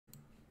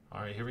All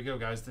right, here we go,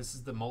 guys. This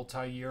is the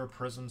multi-year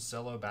Prizm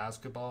CELLO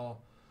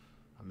basketball.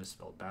 I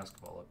misspelled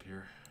basketball up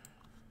here.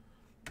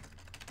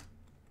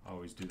 I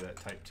always do that,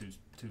 type too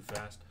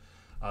fast.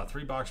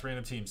 3-box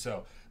random team.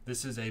 So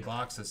this is a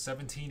box of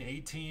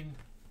 17-18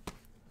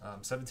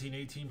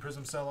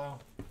 Prizm CELLO,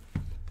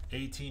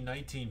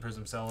 18-19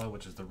 Prizm CELLO,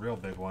 which is the real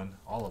big one.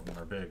 All of them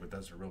are big, but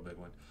that's a real big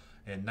one.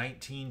 And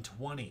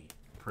 19-20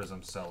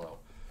 Prizm CELLO.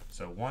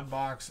 So one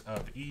box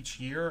of each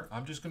year.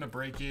 I'm just going to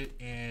break it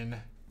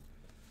in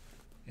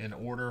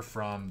order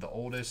from the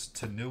oldest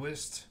to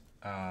newest.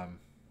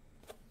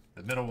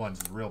 The middle one's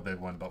the real big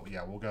one, but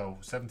yeah, we'll go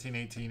 17,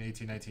 18,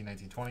 18, 19,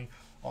 19, 20.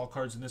 All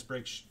cards in this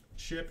break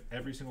ship.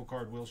 Every single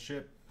card will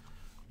ship.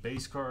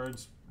 Base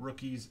cards,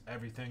 rookies,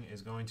 everything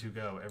is going to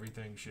go.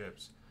 Everything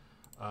ships.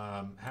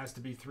 Has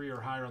to be 3 or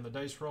higher on the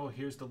dice roll.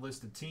 Here's the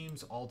list of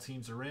teams. All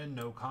teams are in,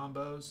 no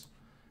combos.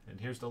 And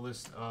here's the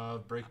list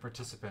of break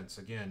participants.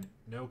 Again,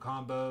 no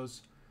combos.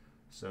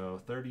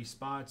 So 30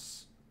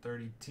 spots,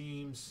 30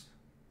 teams.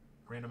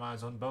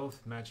 Randomize on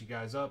both, match you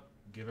guys up,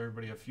 give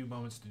everybody a few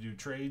moments to do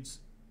trades.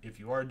 If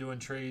you are doing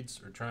trades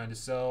or trying to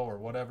sell or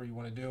whatever you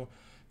want to do,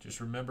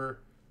 just remember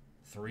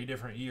 3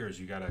 different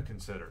years you got to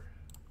consider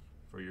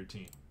for your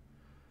team.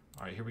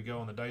 All right, here we go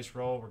on the dice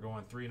roll. We're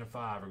going 3 and a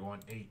 5. We're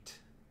going 8.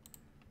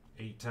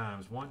 8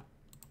 times. 1,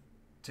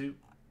 2,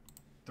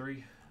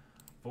 3,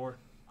 4,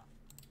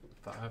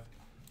 5,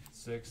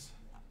 6,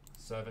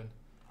 7,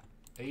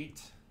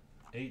 8.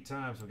 8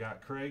 times. We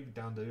got Craig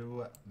down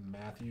to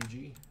Matthew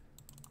G.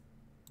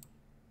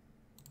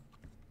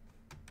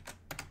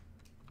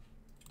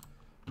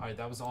 All right,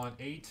 that was on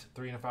 8.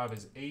 3 and a 5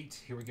 is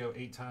 8. Here we go,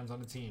 8 times on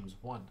the teams.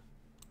 1,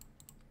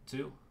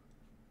 2,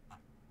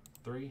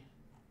 3,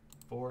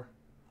 4,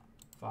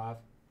 5,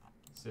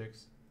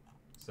 6,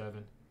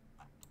 7,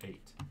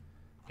 8.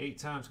 8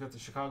 times got the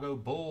Chicago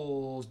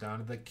Bulls down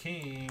to the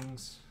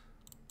Kings.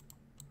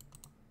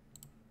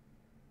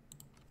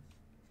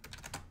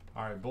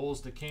 All right,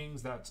 Bulls to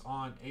Kings. That's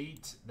on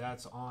 8.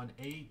 That's on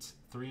 8.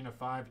 3 and a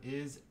 5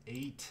 is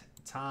 8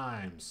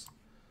 times.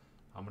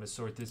 I'm going to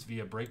sort this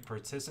via break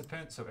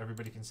participant so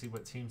everybody can see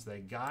what teams they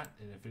got.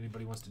 And if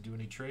anybody wants to do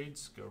any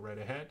trades, go right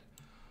ahead.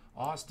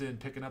 Austin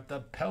picking up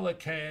the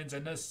Pelicans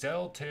and the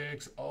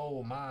Celtics.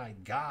 Oh, my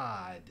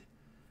God.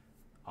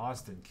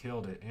 Austin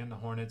killed it. And the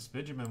Hornets.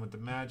 Benjamin with the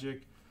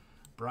Magic.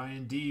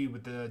 Brian D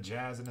with the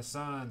Jazz and the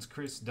Suns.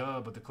 Chris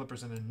Dubb with the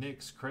Clippers and the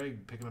Knicks.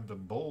 Craig picking up the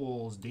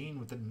Bulls. Dean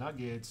with the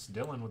Nuggets.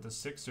 Dylan with the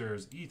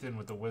Sixers. Ethan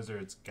with the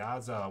Wizards.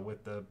 Gaza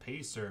with the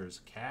Pacers.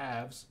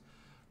 Cavs.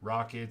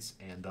 Rockets,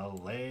 and the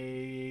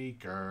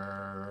Lakers.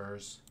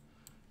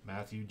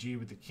 Matthew G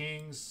with the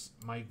Kings.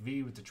 Mike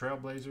V with the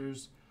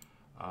Trailblazers.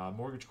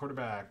 Mortgage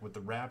Quarterback with the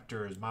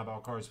Raptors. My Ball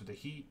Cards with the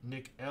Heat.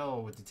 Nick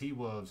L with the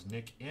T-Wolves.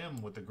 Nick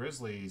M with the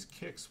Grizzlies.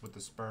 Kicks with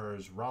the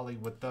Spurs. Raleigh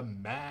with the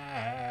Mavs.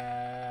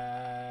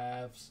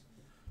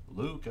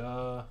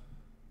 Luca.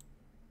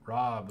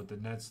 Rob with the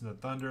Nets and the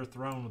Thunder.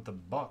 Throne with the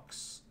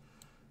Bucks.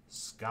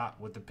 Scott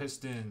with the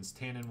Pistons,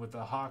 Tannen with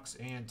the Hawks,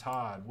 and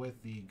Todd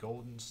with the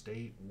Golden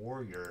State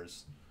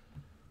Warriors.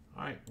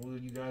 All right, will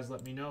you guys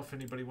let me know if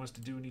anybody wants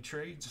to do any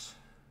trades?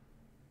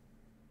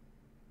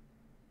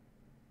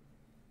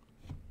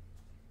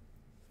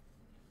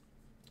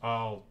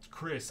 Oh,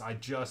 Chris, I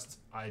just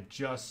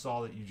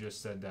saw that you just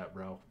said that,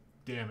 bro.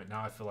 Damn it,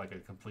 now I feel like a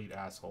complete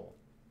asshole.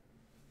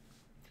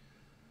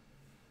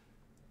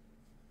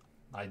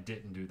 I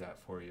didn't do that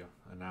for you,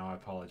 and now I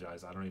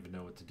apologize. I don't even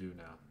know what to do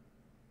now.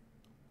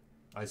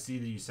 I see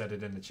that you said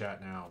it in the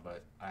chat now,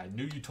 but I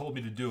knew you told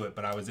me to do it,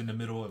 but I was in the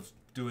middle of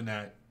doing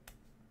the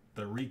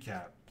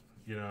recap.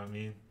 You know what I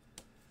mean?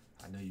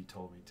 I know you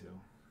told me to.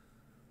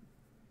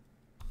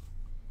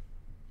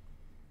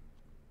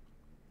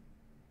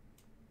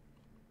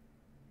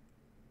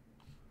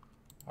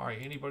 All right,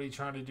 anybody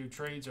trying to do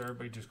trades, or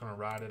everybody just going to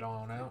ride it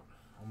on out?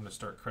 I'm going to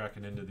start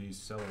cracking into these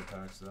seller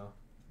packs, though.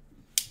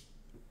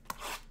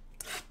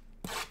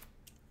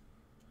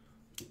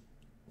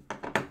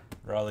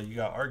 Raleigh, you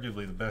got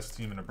arguably the best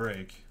team in a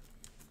break.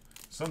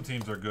 Some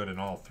teams are good in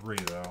all 3,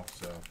 though.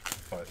 So,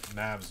 but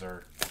Mavs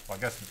are, well,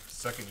 I guess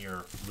second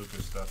year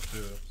Lucas stuff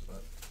too.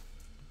 But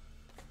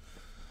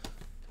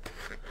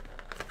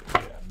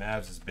yeah,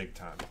 Mavs is big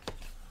time.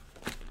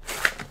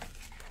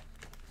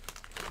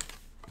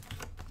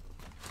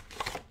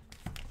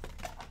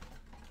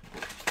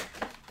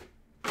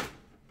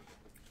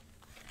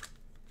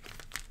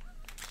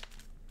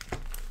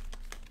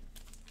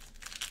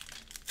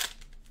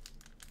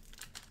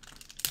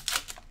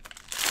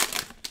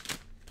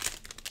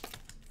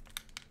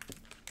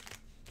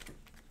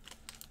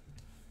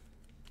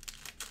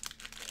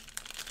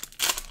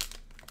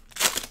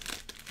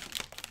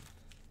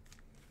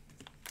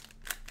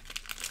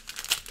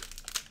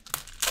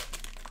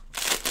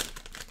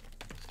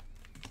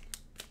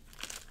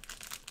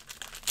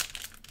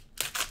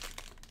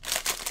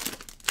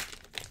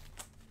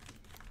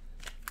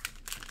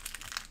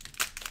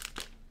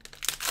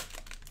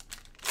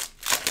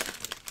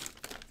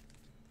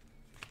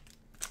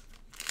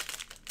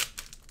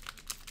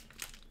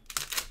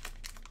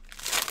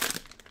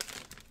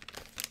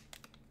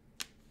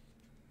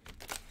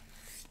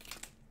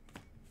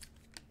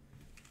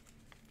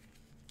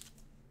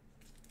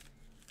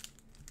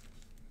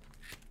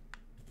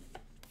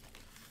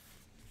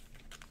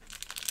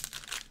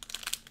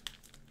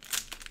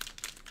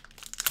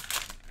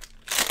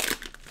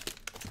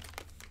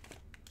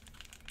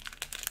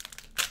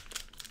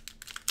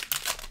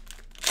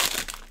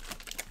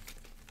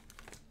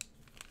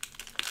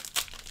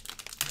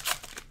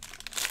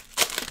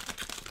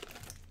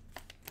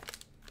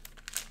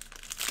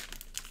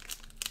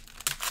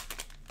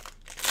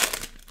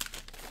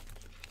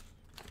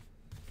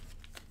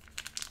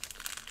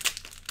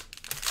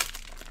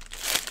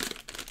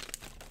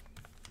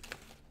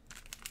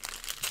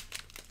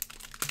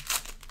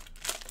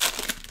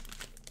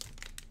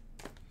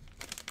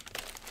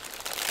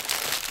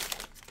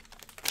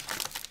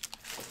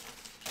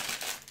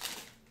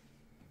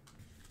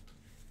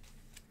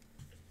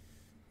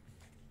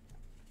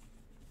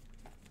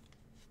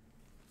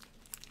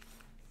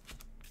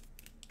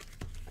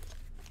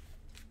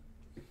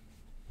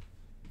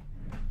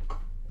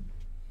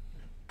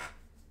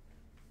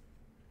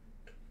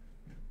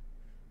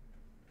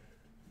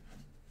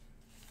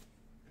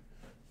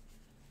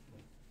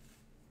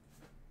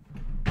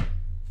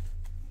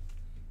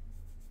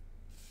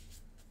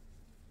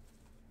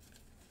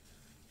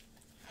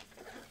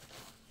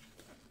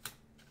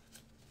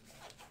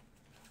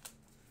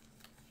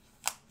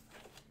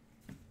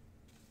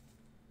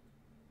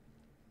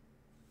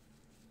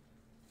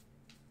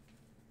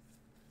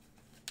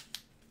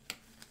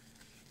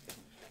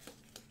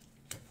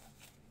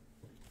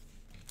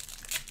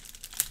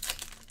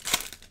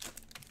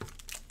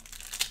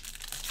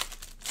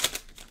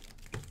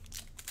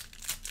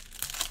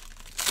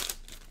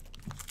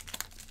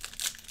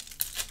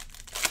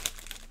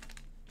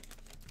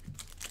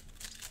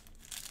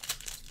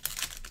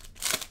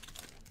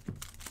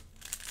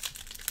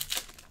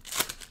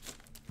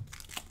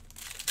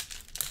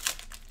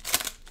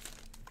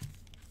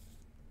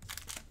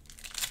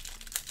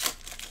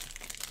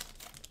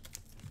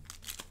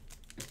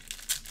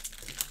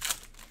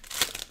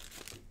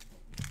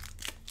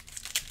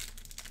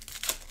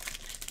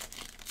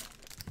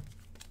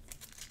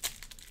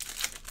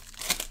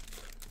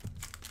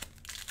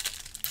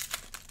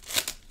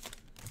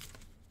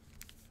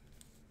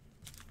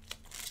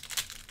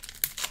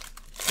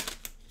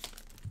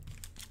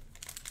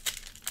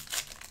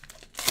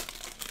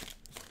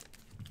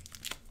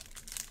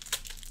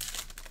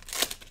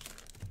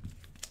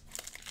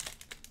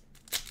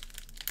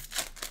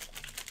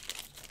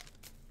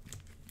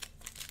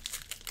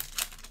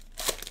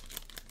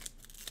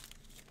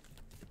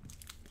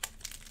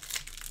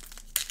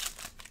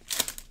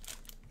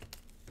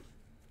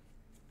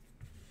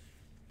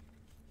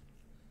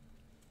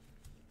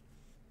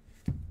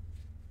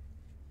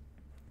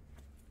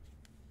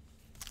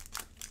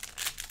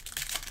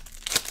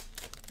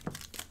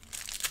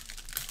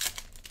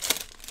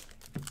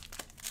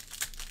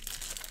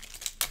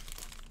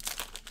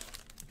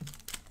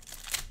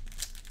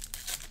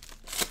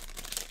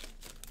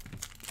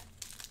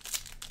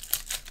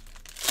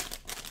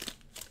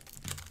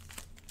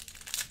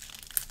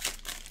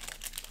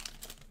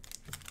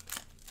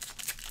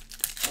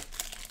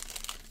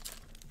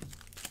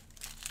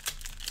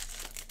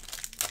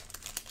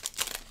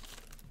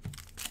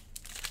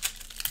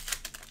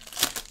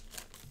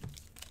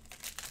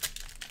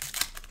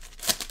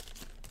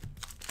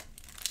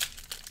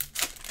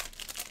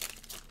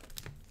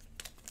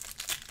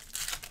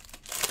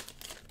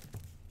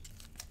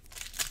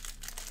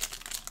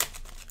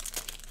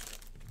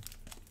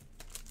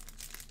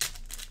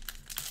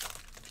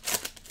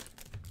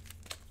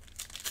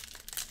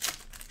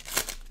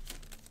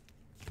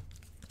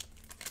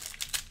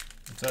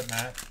 What's up,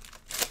 Matt?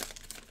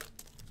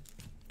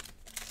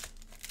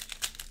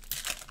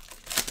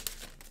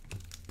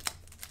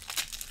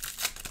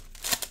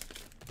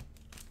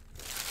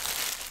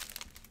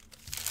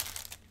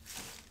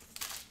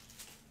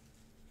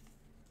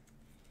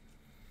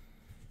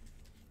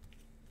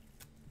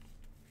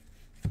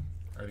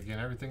 All right, again,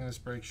 everything in this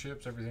break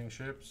ships. Everything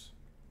ships.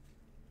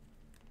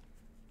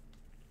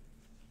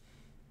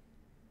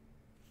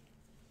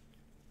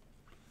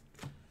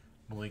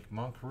 Malik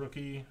Monk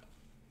rookie.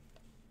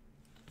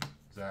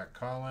 Zach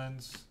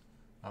Collins.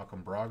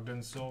 Malcolm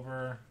Brogdon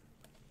silver.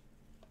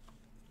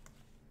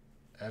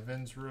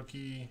 Evans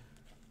rookie.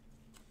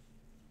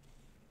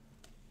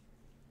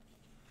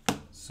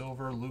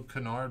 Silver Luke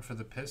Kennard for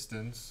the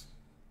Pistons.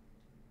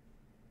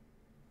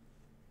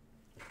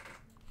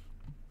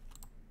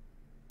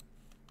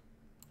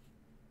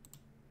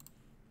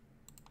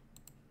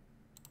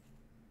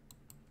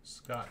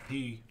 Scott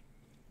P.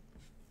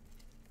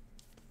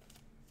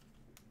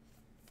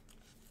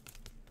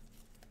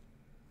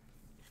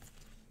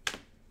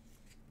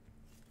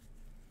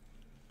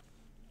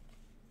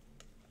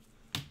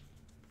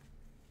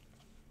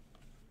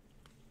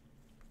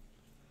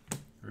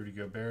 Rudy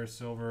Gobert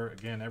silver.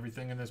 Again,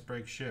 everything in this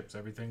break ships.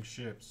 Everything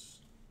ships.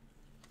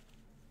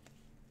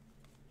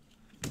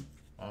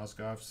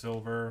 Mozgov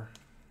silver.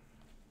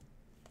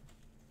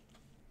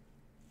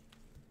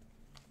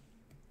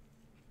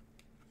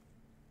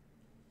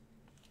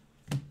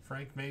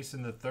 Frank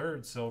Mason the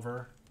third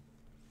silver.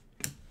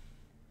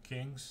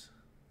 Kings.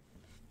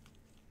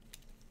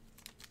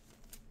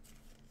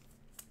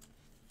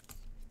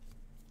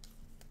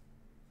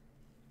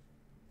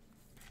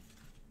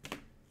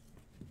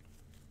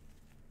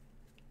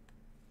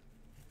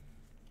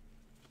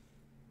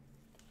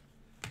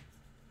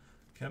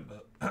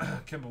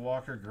 Kemba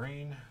Walker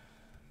green.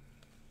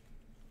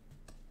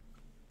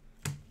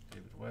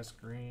 David West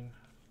green.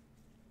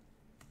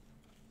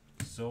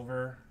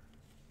 Silver.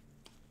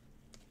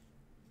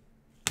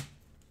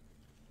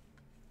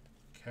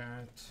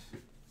 Cat.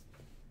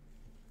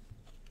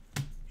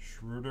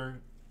 Schroeder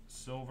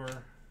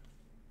silver.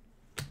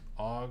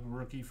 Og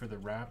rookie for the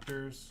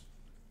Raptors.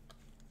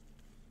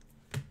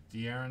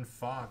 De'Aaron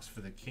Fox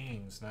for the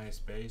Kings. Nice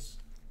base.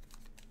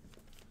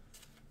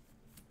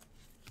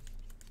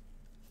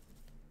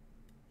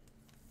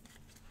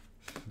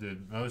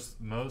 Dude,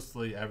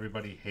 mostly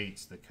everybody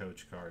hates the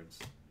coach cards.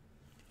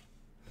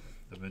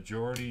 The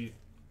majority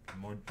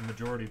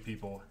of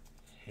people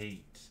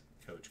hate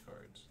coach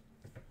cards.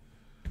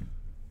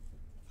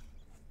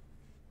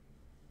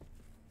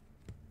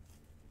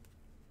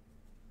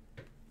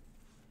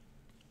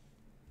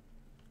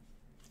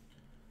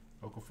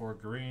 Okafor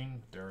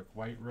green, Derek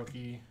White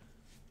rookie,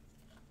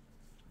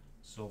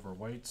 silver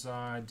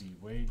Whiteside, D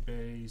Wade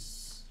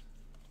base,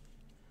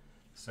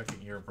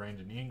 second year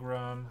Brandon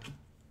Ingram.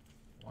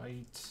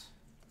 White,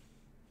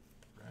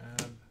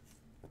 grab.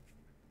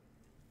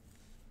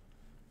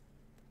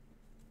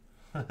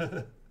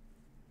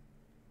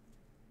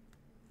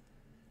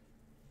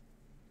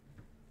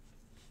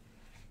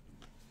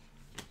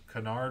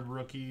 Kennard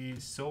rookie,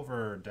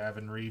 silver,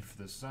 Davin Reed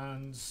for the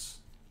Suns.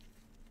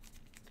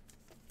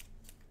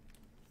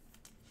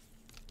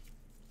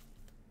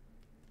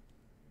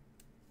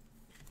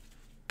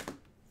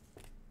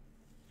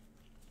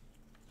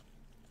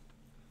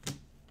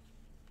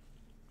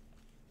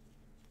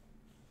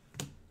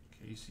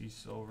 AC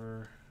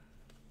silver.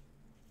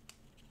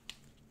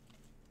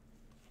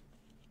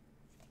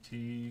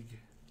 Teague.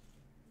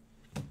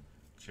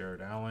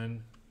 Jared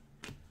Allen.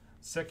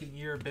 Second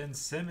year Ben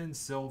Simmons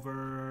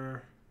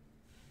silver.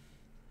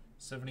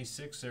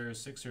 76ers.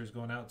 Sixers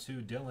going out to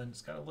Dylan.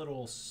 It's got a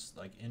little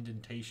like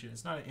indentation.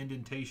 It's not an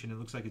indentation. It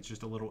looks like it's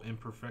just a little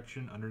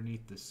imperfection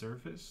underneath the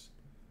surface.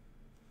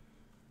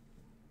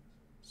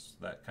 It's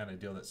that kind of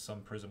deal that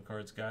some Prizm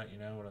cards got. You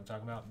know what I'm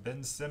talking about?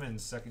 Ben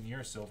Simmons, second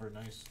year silver.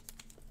 Nice.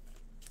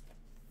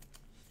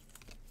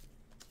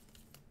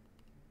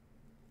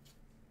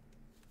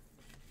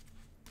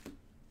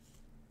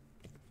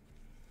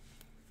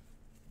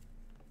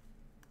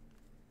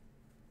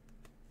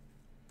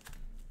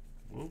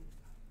 Whoop.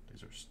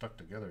 These are stuck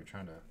together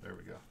trying to, there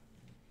we go.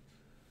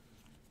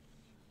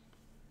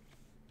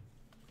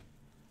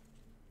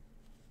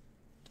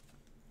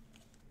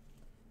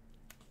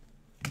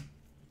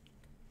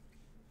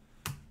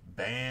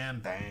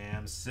 Bam,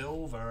 bam,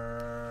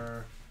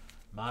 silver.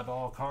 My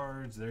ball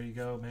cards, there you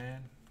go,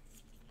 man.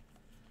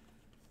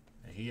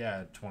 He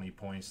had 20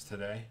 points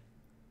today.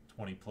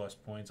 20 plus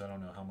points. I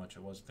don't know how much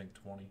it was. I think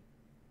 20.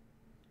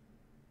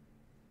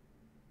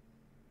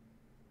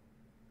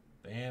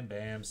 Bam,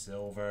 bam,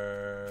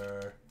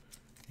 silver.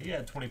 He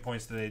had 20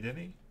 points today, didn't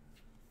he?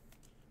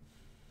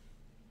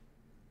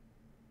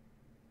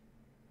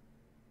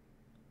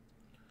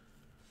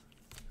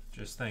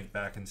 Just think,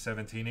 back in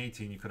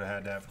 17-18, you could have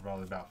had that for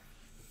probably about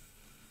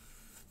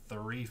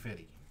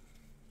 $350.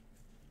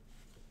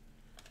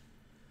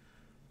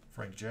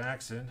 Frank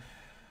Jackson.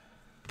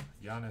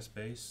 Giannis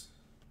base.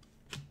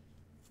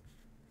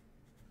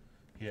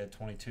 He had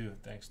 22,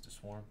 thanks to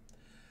Swarm.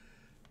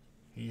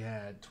 He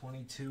had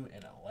 22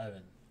 and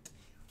 11.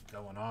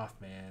 going off,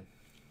 man.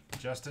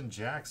 Justin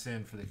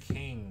Jackson for the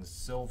Kings,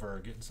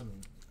 silver. Getting some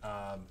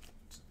a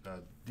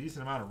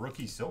decent amount of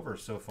rookie silver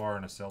so far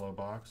in a cello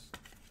box.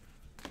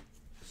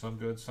 Some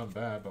good, some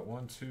bad, but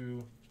 1,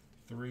 2,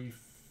 3,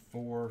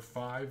 4,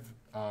 5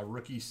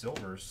 rookie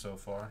silvers so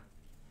far.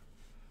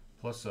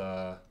 Plus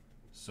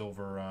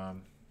silver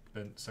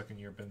second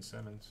year Ben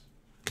Simmons.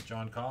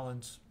 John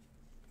Collins,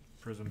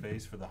 Prizm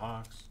base for the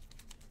Hawks.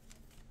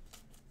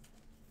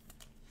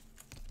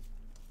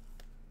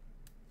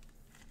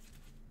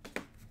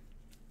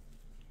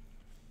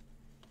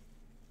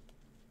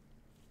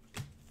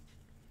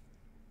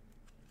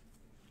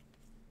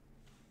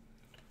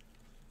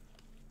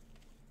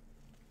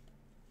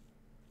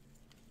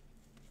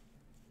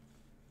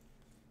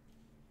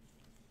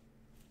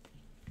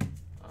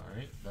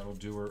 Alright, that'll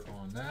do her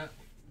on that.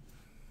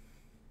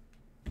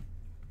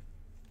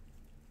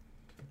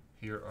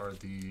 Here are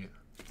the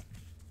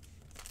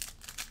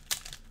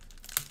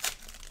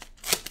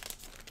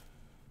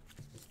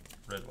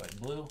red, white,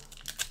 and blue.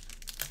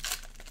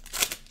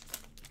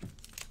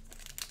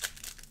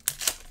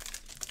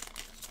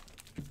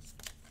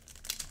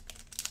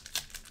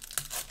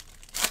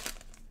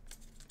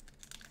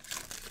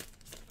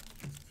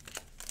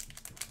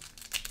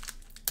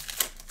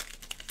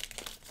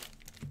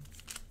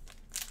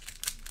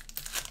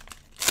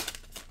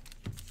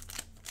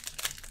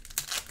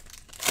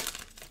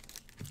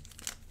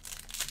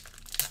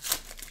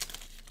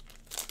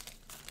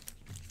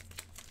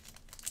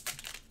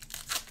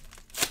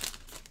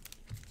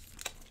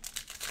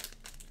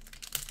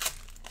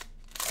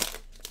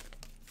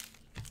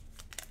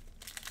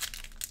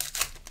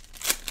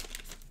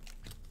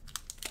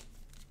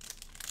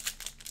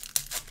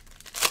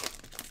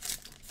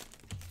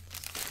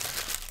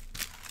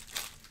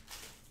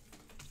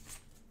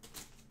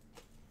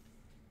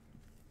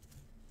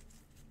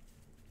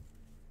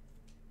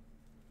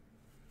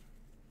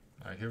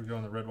 All right, here we go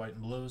on the red, white,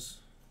 and blues.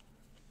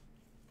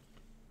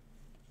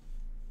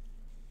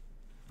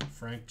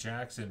 Frank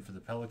Jackson for the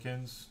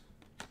Pelicans.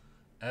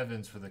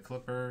 Evans for the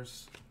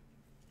Clippers.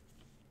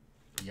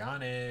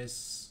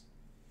 Giannis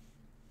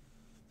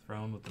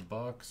thrown with the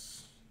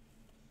Bucks.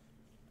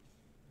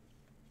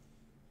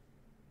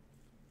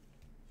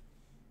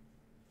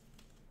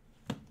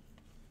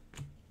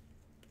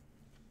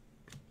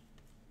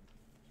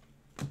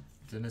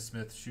 Dennis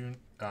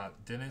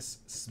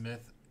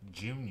Smith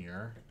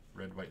Jr.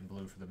 Red, white, and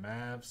blue for the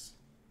Mavs.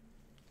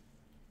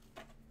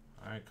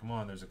 All right, come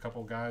on. There's a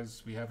couple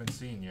guys we haven't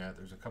seen yet.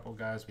 There's a couple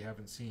guys we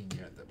haven't seen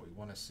yet that we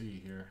want to see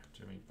here.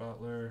 Jimmy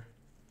Butler.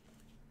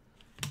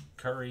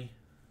 Curry.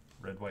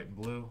 Red, white, and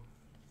blue.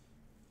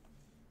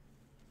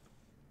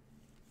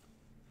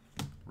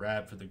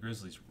 Rab for the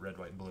Grizzlies. Red,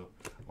 white, and blue.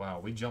 Wow,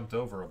 we jumped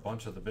over a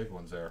bunch of the big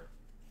ones there.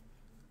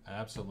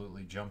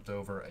 Absolutely jumped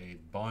over a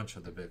bunch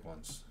of the big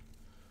ones.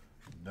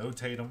 No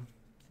Tatum.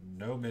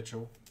 No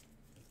Mitchell.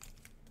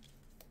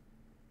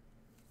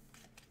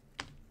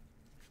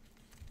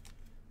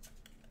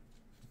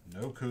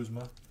 No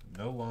Kuzma,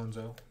 no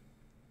Lonzo.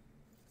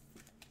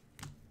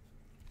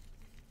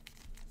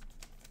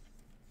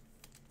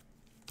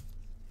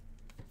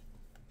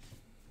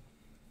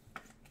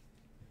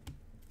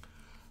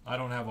 I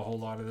don't have a whole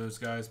lot of those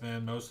guys,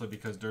 man. Mostly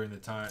because during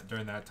that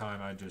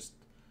time, I just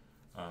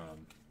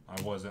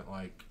I wasn't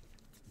like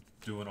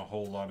doing a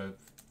whole lot of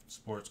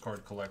sports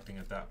card collecting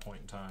at that point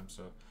in time,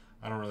 so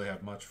I don't really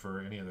have much for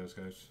any of those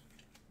guys.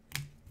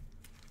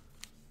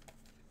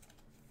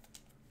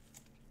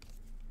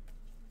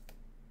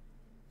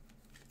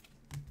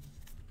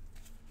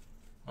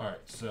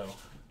 Alright, so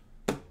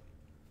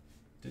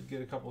did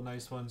get a couple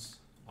nice ones.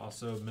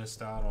 Also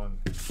missed out on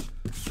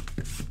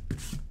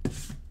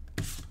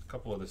a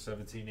couple of the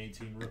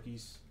 17-18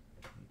 rookies.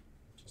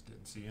 Just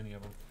didn't see any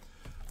of them.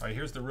 Alright,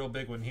 here's the real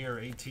big one here,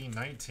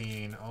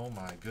 18-19. Oh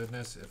my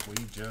goodness, if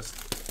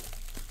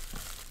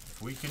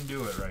we can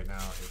do it right now,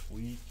 if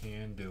we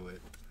can do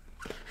it.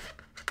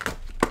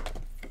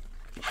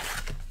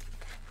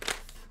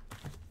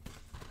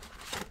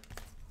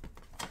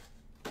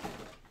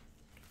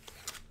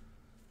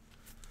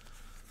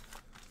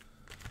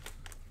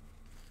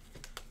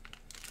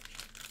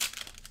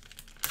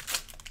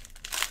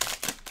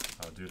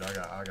 Dude, I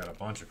got a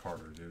bunch of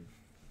Carter, dude.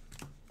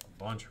 A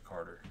bunch of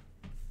Carter.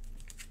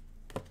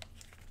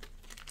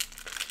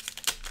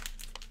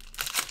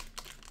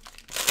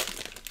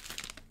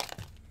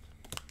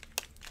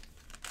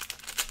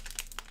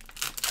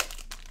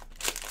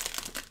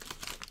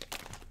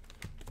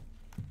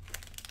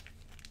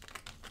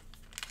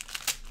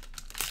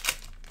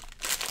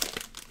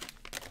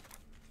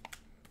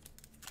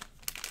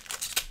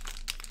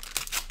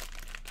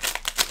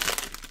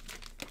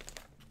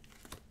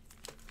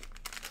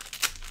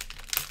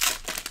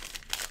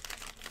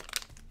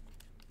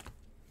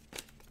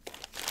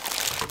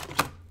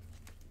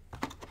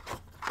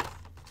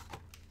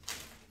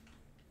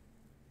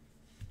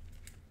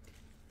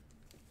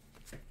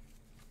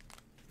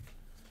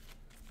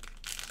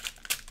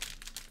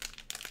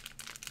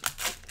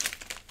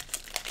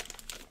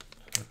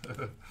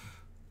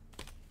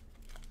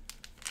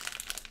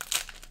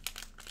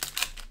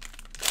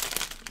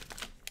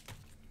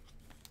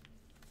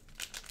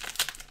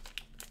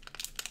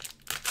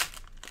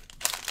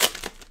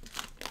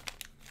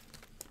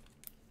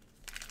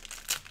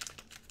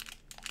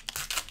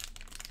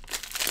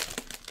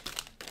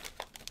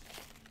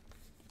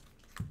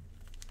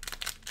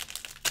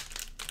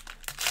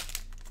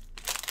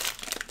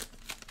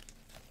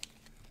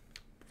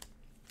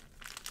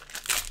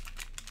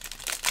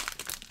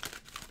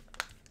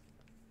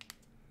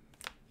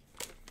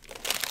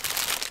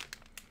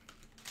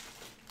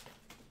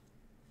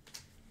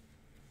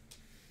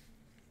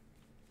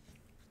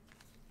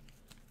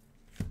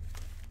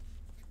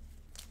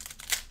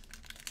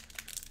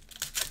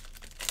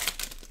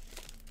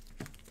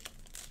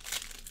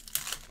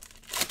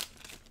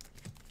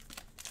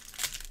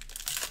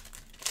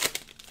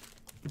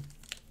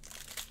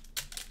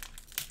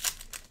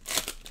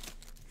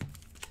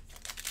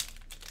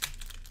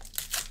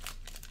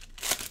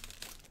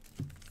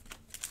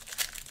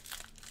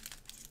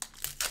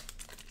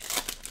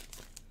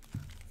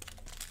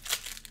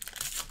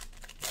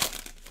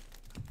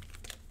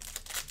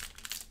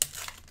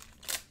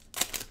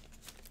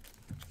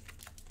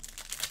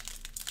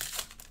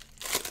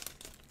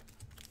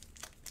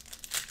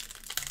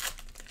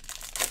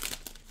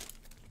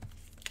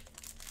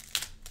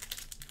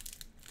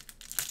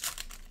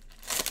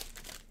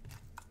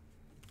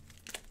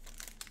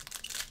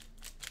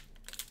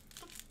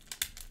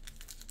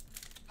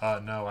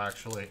 No,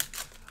 actually.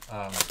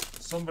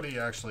 Somebody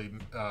actually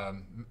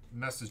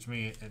messaged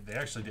me, and they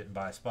actually didn't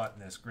buy a spot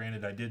in this.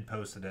 Granted, I did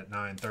post it at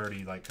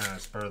 9:30, like kind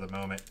of spur of the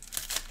moment.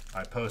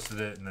 I posted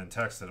it and then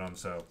texted them,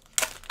 so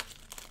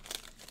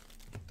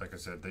like I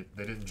said, they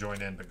didn't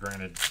join in, but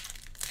granted,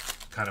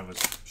 kind of was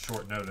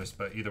short notice.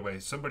 But either way,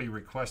 somebody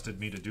requested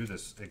me to do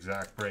this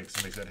exact break.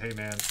 Somebody said, hey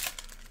man,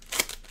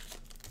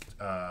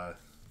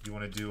 you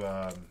want to do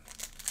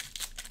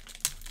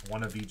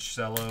one of each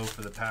cello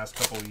for the past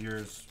couple of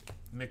years,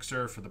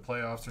 mixer for the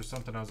playoffs or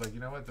something. I was like, you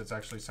know what, this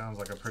actually sounds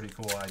like a pretty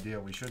cool idea.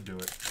 We should do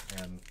it.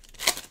 And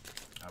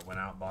I went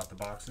out, bought the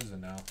boxes,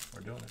 and now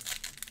we're doing it.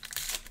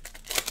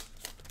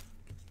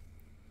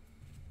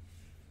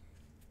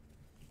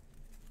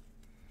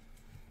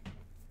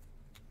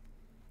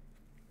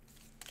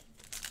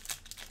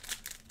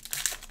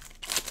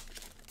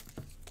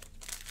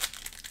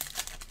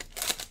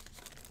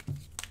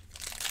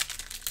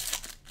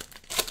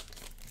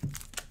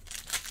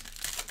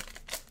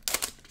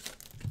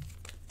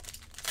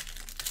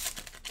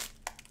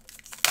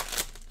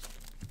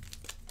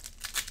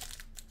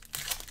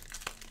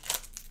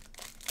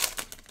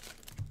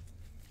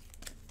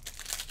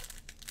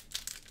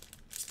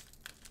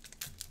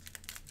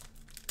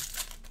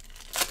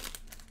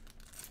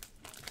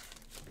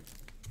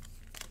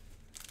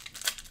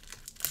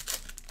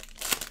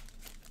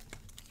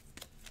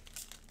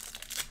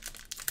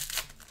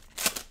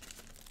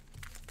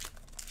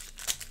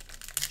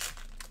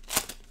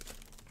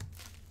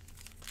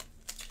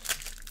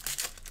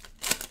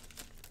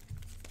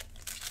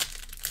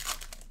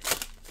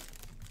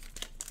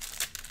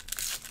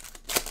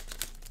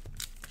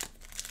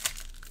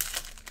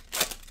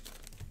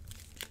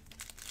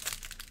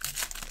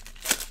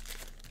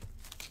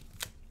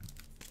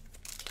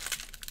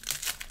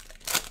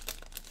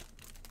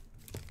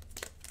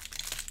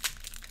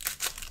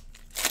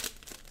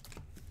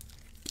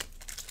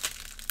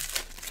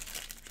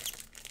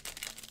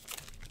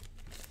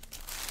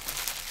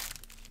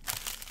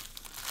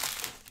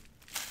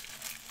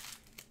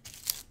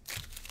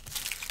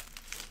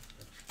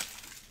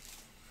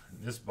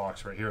 This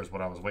box right here is what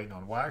I was waiting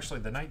on. Well, actually,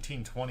 the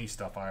 1920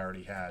 stuff I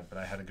already had, but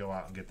I had to go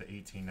out and get the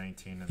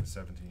 1819 and the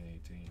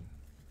 1718.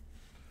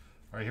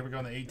 All right, here we go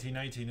on the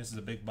 1819. This is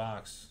a big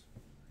box.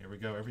 Here we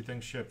go.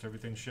 Everything shipped.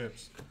 Everything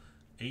ships.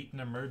 8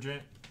 and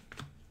Emergent.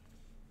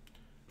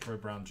 Troy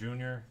Brown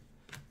Jr.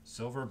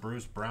 Silver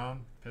Bruce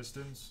Brown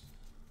Pistons.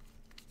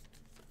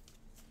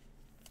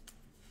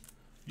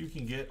 You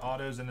can get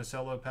autos in the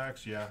cello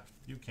packs. Yeah,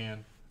 you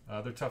can.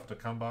 They're tough to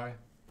come by,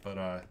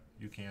 but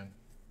you can.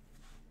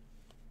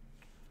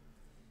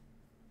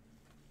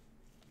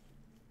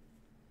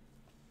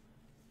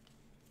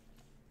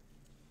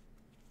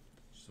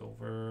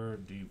 Silver,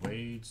 D.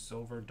 Wade,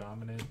 Silver,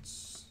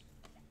 Dominance,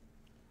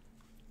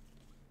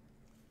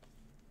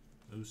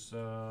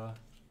 USA,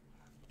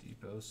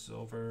 Depot,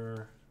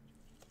 Silver,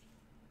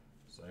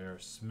 Zaire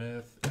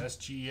Smith,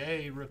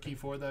 SGA, rookie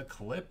for the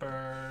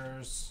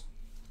Clippers.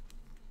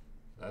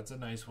 That's a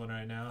nice one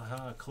right now,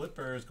 huh?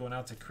 Clippers going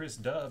out to Chris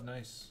Dove,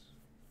 nice.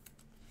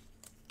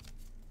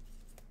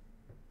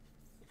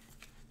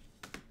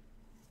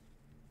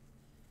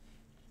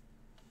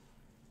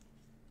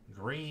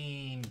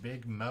 Green,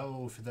 Big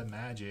Mo for the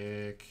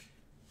Magic.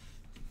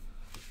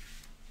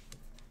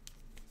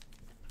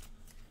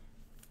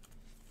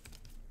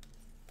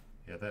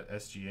 Yeah, that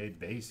SGA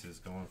base is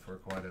going for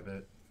quite a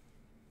bit.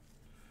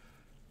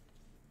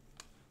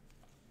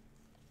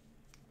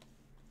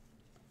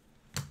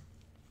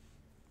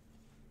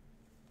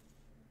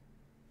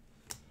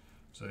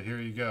 So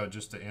here you go,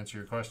 just to answer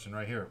your question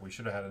right here. We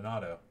should have had an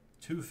auto.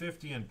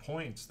 250 in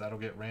points. That'll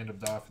get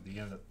randomed off at the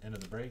end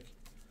of the break.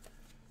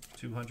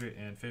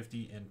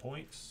 250 in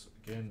points.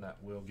 Again, that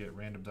will get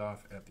randomed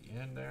off at the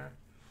end there.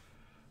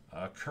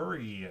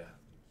 Curry,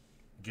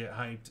 get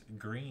hyped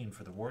green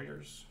for the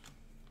Warriors.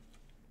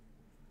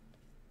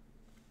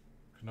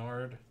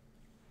 Kennard.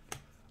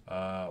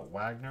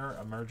 Wagner,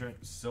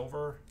 emergent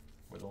silver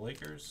for the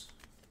Lakers.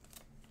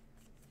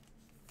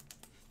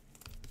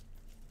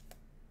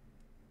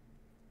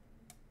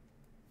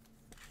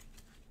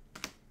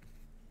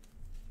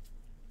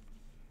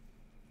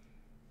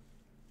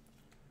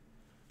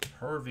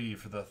 Hervey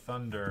for the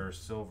Thunder,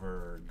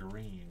 silver,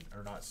 green,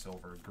 or not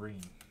silver,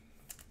 green.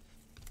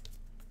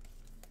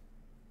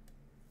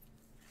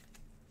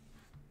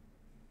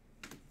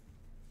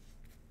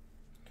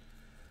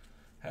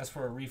 Ask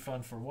for a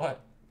refund for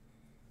what?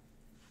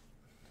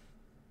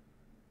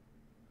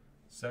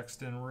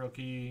 Sexton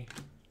rookie,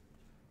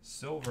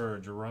 silver,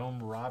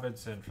 Jerome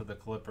Robinson for the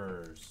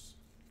Clippers.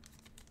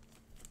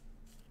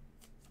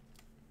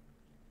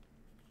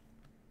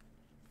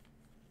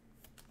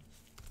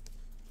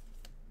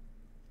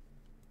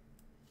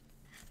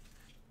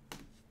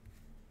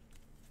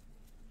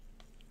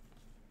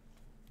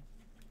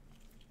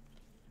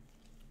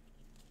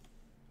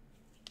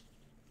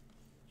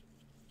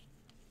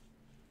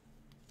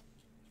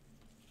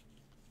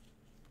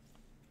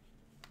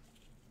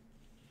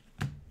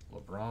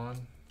 LeBron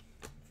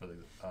for the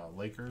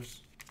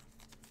Lakers.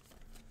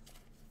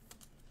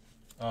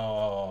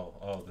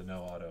 Oh,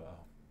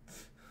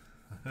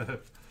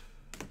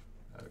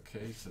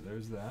 Okay, so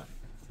there's that.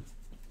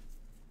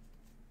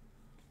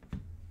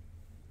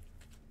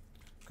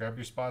 Grab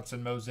your spots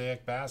in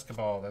Mosaic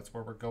Basketball. That's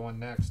where we're going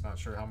next. Not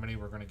sure how many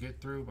we're going to get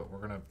through, but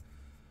we're going to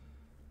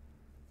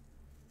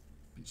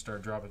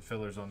start dropping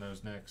fillers on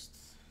those next.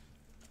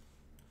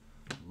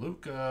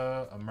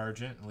 Luka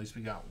Emergent. At least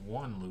we got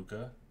one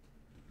Luka.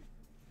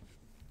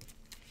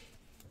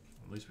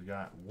 At least we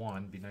got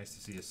one. Be nice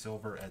to see a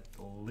silver. At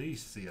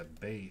least see a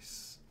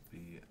base.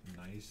 Be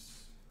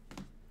nice.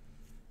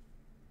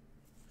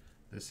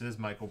 This is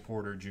Michael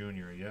Porter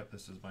Jr. Yep,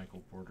 this is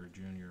Michael Porter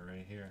Jr.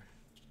 right here.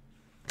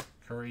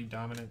 Curry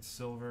Dominant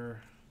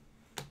Silver.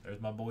 There's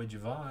my boy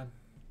Javon.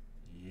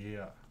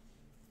 Yeah.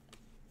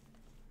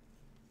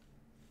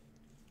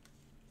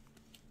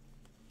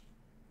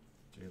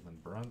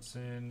 Jalen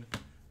Brunson.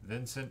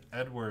 Vincent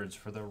Edwards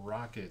for the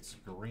Rockets.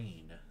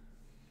 Green.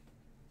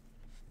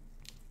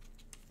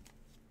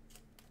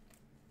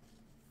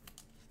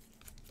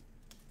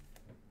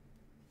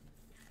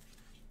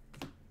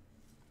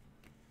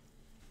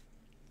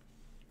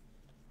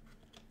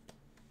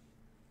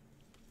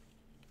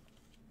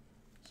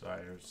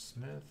 Zaire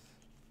Smith.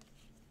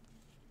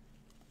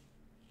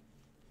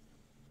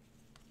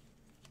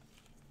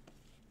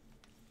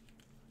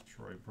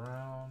 Troy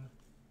Brown.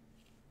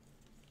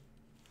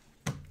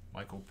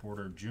 Michael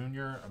Porter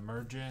Jr.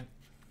 Emergent.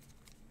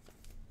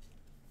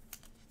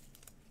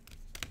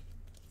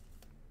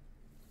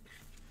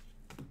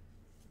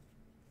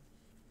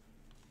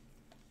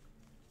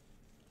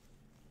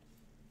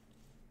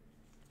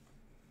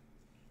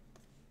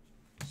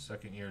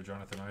 Second year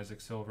Jonathan Isaac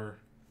Silver.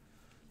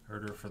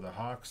 Herder for the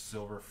Hawks,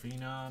 Silver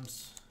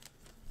Phenoms.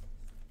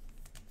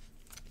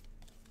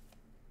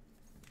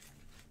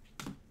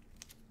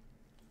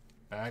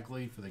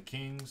 Bagley for the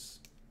Kings.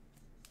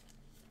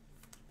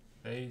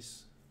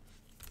 Base.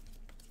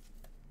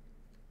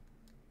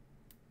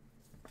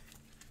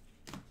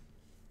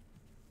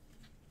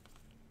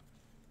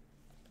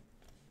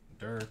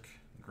 Dirk,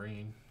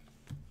 green.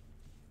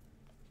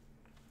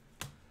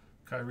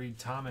 Kyrie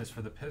Thomas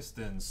for the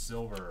Pistons,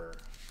 silver.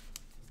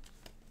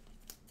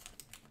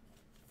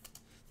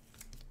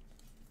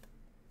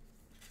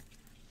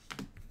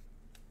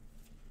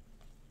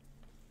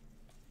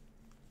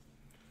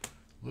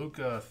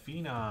 Luka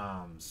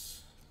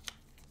Phenoms.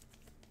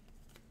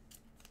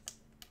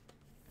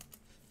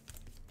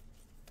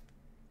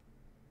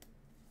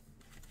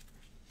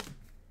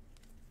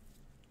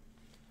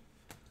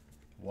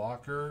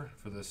 Walker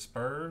for the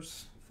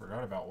Spurs.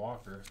 Forgot about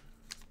Walker.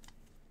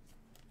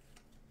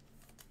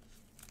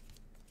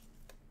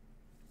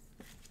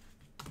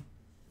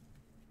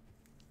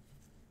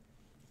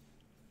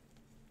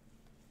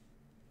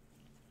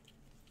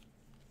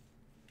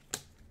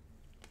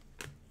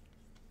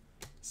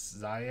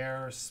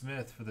 Zaire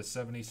Smith for the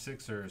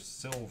 76ers,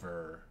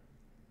 silver.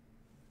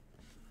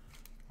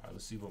 All right,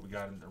 let's see what we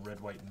got in the red,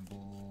 white, and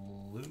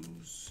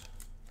blues.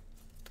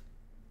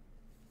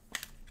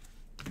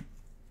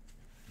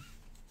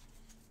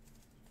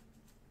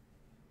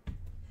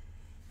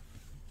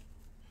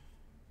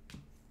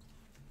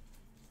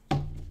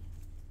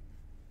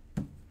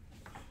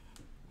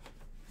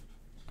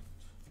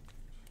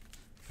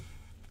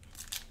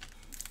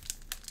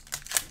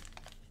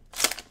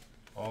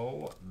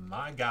 Oh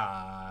my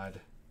God.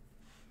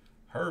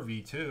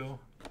 Hervey too.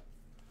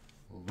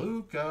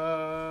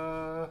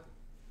 Luka.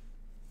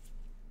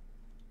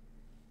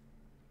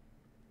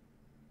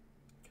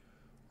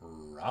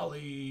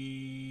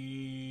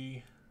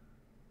 Raleigh.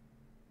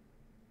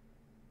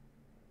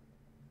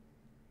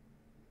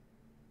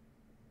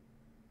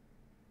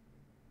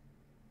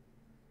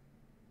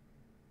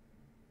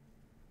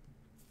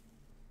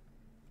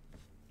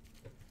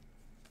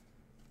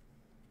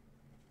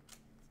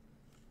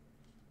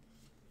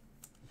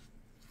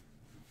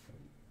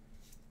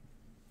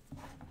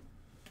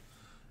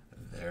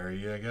 There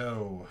you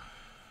go.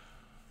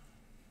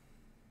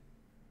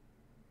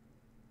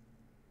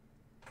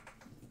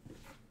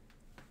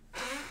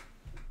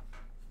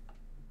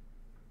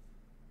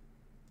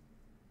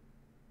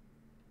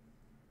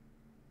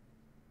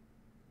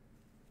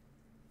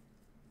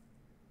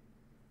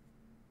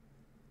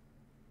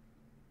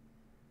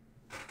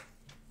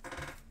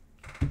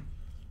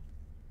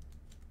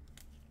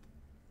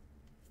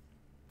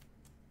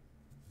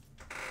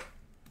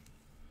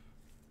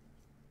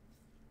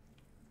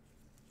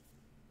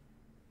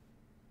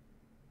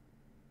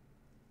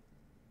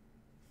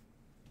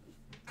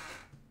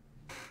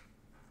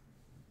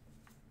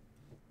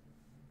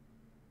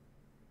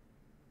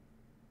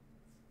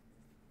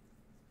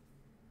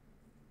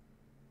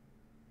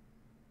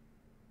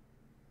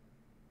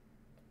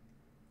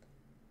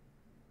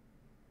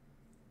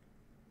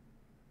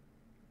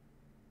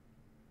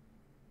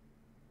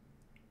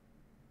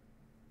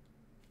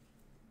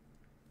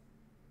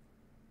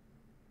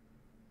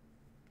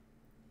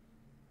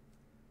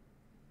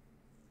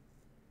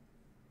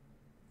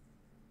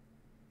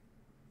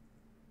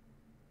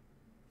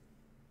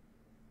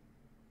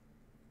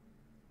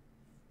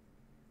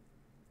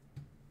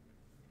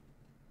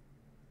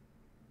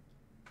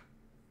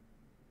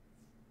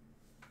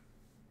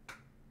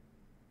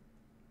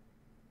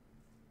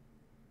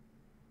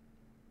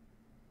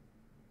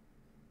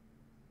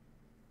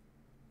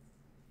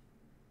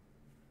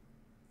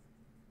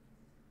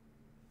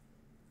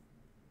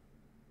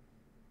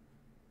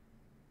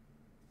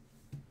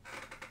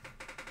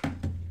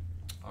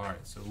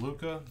 So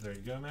Luka, there you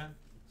go, man.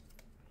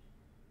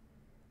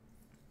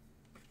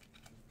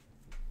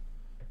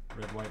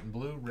 Red, white, and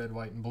blue. Red,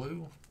 white, and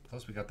blue.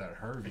 Plus we got that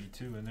Hervey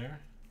too in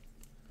there.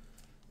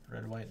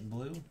 Red, white, and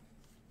blue.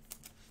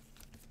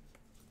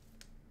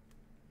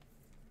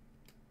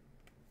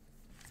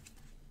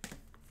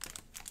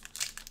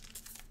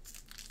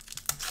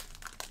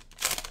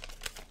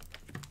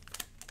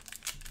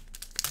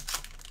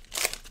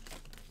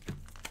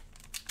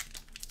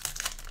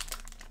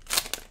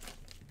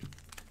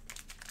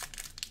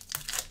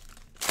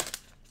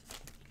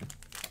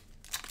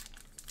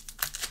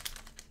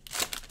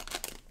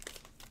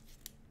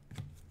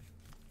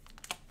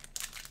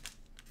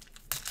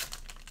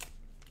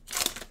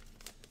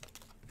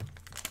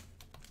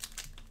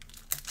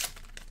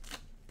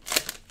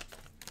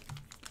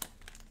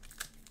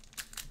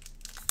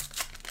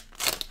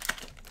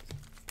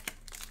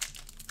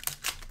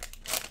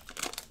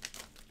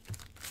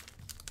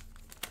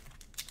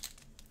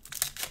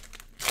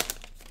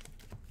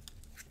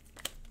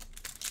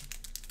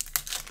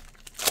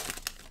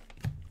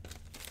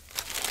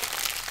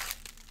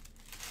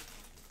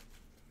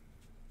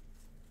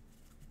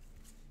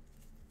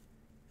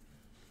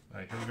 All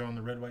right, here we go on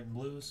the red, white, and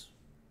blues.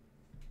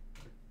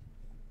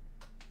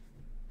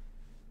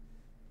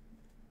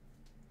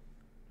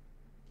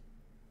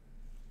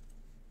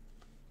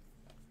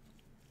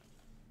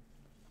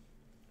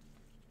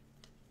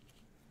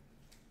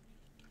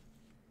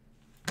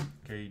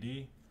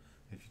 KD.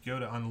 If you go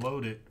to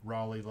unload it,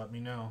 Raleigh, let me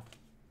know.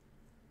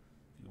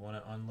 If you want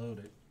to unload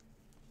it.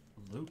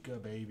 Luka,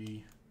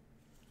 baby.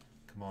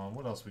 Come on,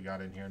 what else we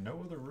got in here?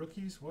 No other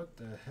rookies? What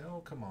the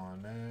hell? Come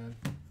on, man.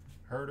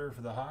 Herder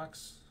for the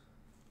Hawks.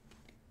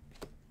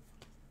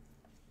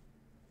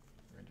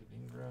 Brandon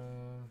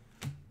Ingram.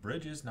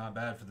 Bridges, not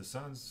bad for the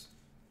Suns.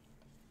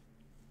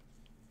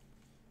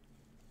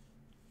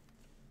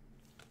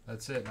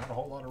 That's it. Not a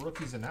whole lot of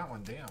rookies in that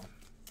one. Damn.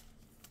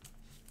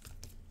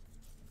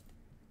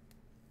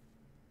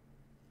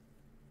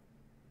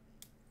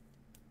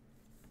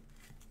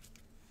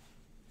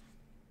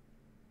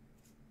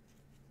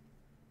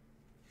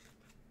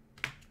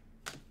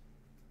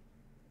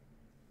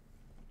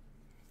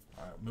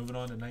 All right, moving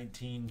on to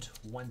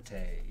 1920.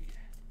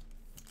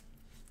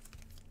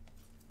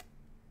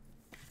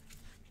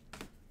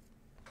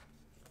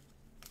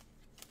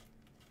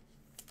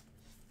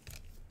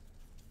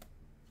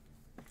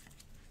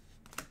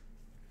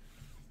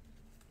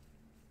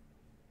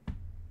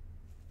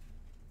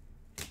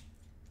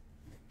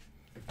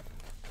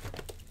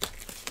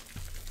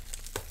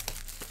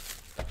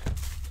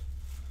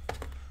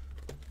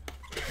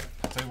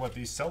 Tell you what,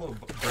 these cello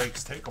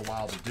breaks take a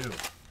while to do.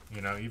 You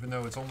know, even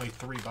though it's only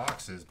 3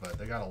 boxes, but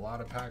they got a lot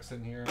of packs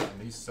in here.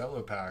 And these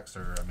cello packs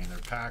are, I mean, they're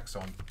packs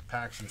on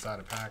packs inside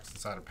of packs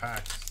inside of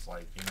packs. It's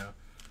like, you know.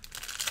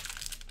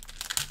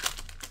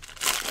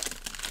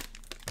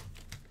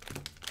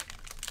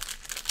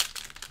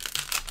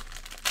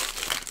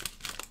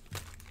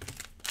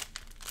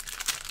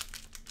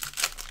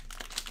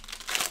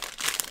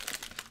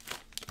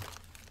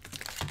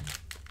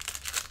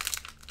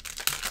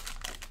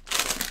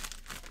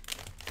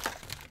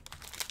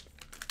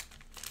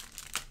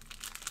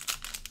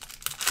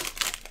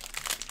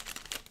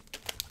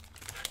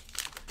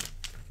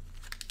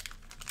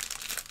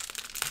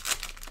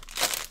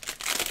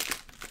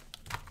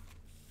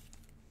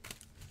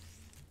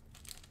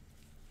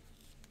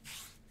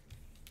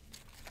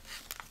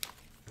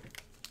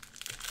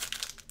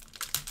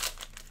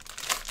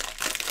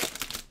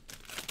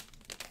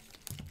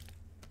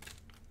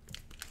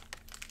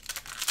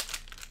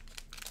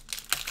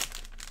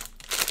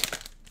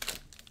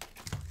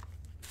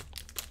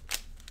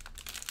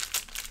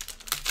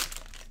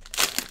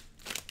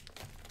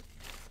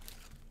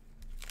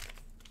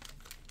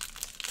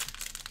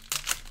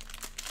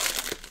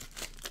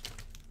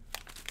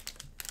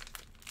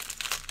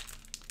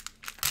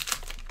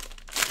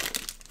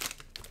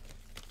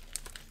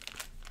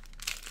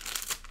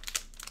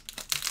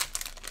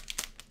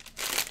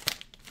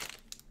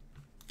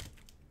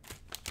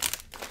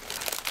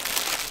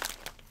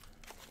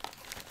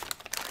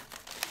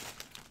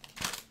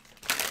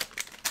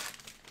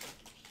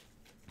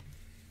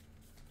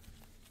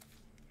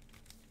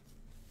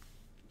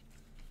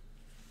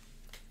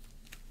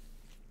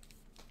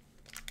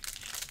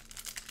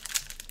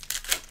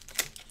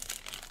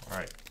 All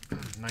right,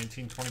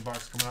 1920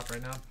 box coming up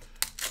right now.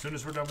 As soon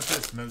as we're done with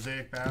this,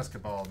 Mosaic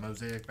Basketball.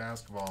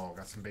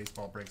 Got some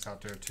baseball breaks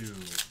out there too.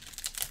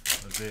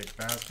 Mosaic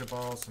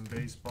Basketball, some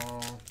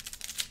baseball.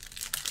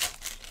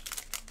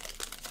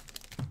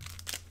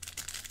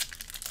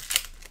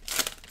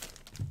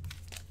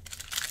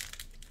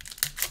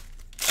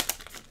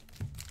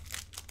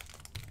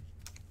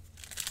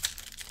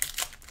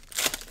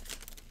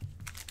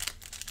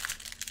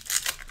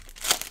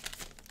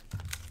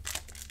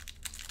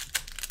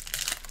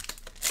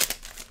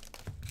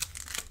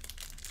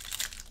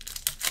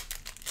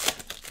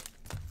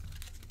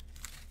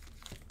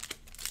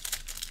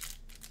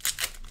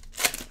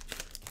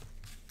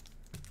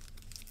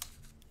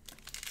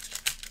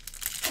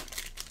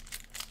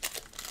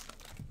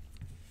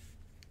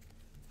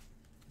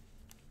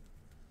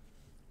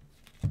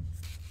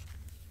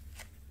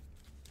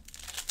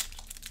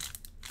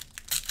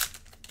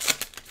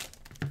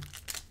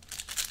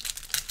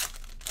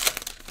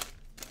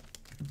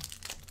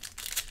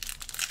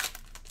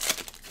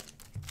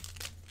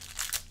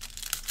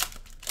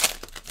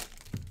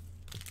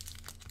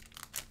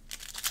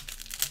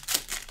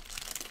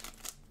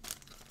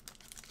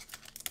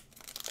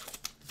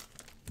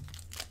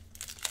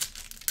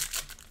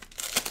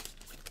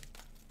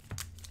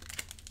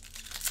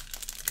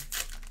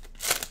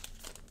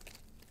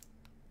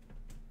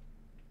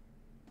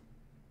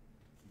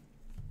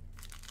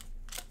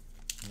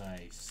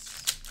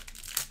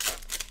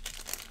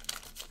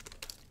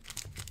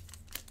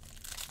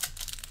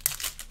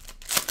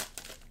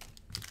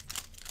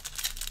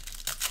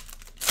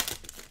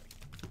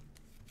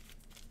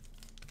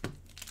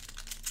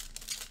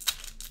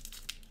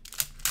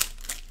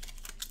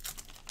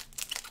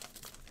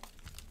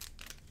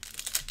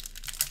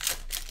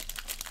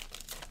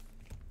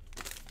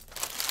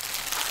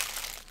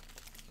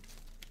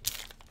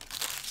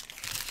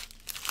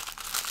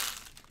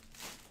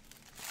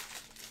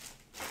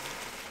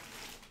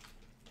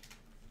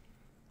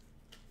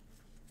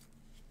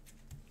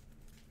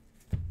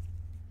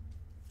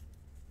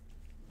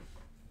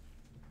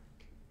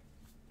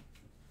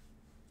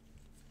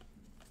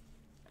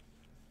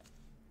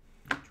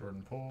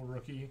 pull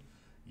rookie.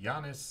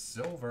 Giannis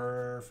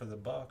silver for the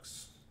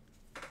Bucks.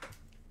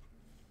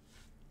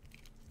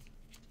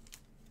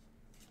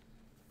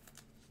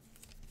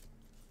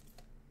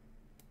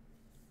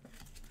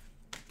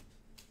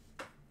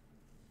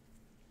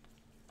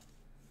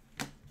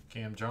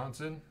 Cam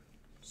Johnson,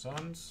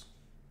 Suns.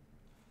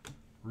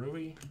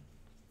 Rui.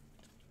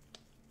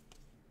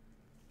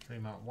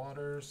 Tremont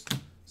Waters.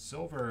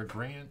 Silver,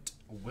 Grant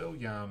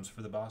Williams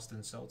for the Boston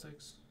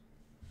Celtics.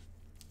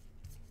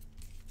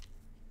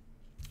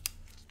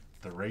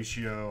 The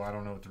ratio, I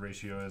don't know what the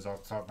ratio is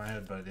off the top of my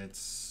head, but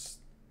it's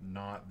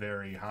not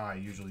very high.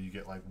 Usually you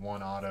get like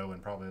one auto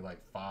and probably like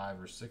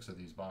 5 or 6 of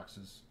these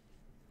boxes.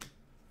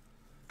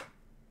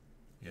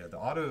 Yeah, the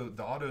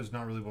auto is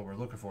not really what we're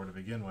looking for to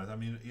begin with. I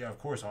mean, yeah, of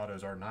course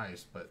autos are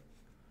nice, but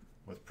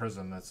with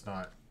Prizm, that's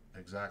not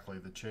exactly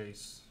the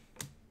chase.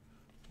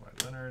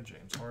 Dwight Leonard,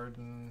 James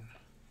Harden.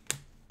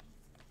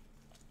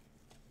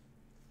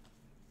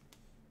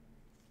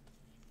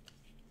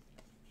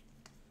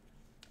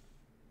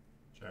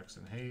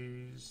 Jackson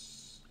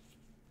Hayes.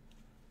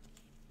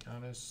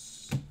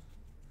 Giannis.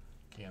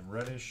 Cam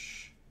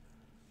Reddish.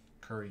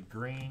 Curry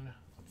Green.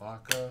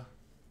 Ibaka.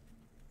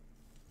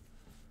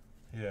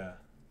 Yeah.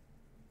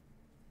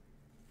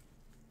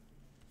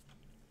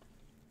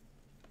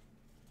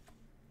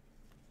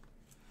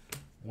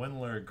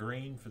 Wendler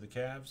Green for the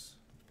Cavs.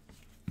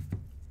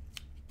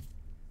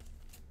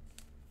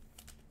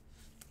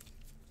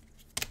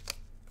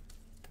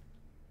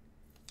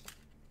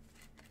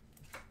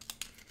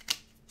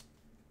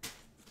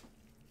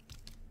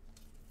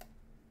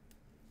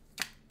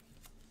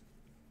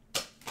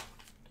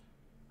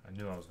 I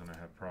knew I was going to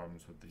have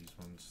problems with these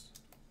ones.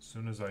 As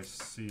soon as I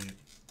see it,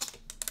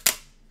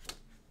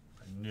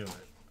 I knew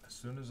it. As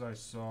soon as I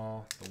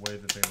saw the way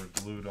that they were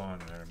glued on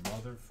there,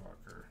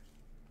 motherfucker.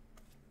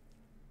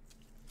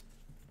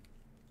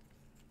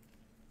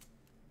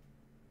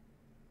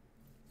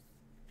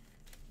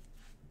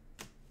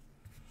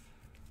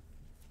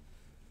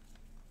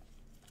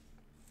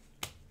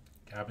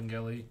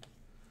 Kabengele,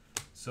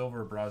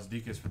 silver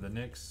Brazdeikis for the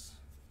Knicks.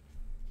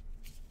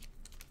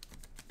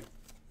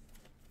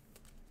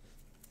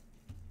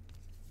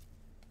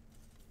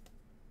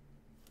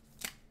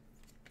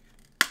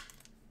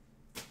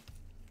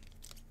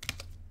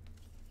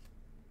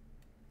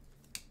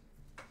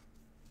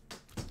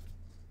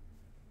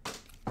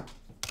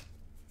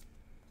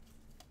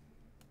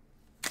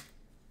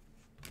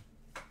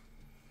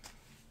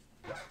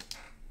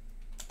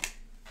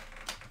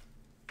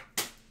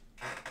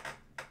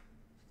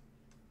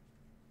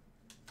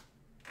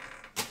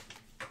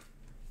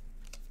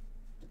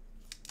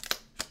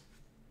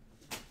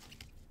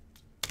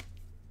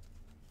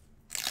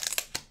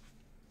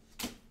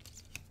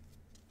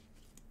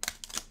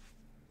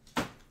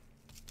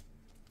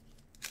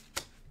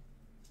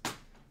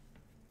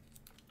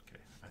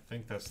 I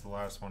think that's the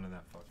last one in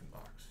that fucking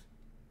box.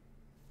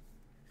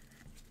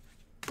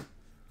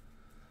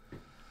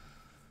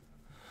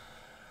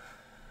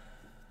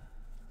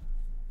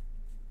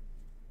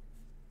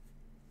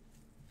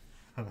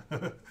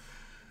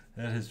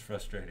 That is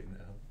frustrating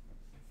though.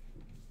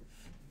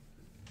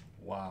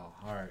 Wow,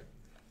 alright.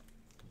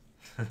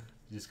 You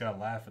just gotta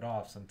laugh it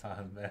off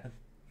sometimes, man.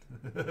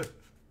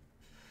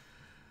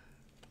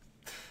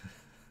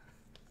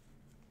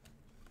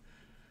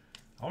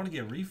 I want to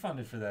get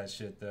refunded for that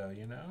shit, though,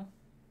 you know?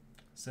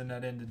 Send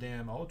that into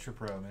damn Ultra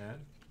Pro, man.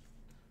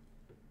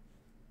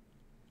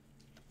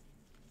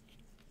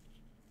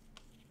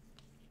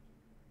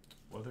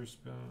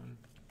 Witherspoon.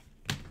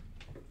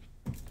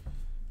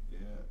 Yeah.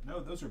 No,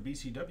 those are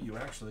BCW,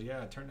 actually.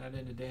 Yeah, turn that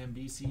into damn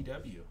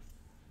BCW.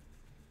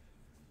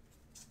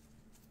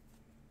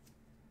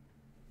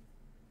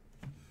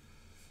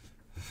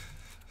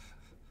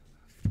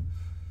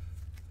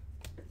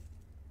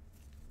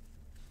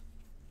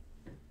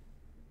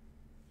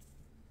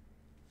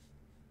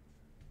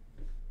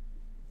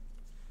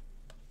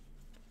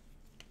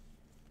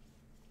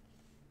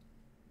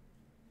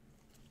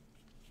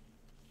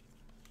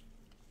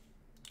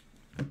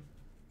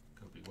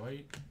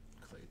 White,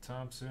 Klay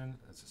Thompson.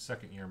 That's a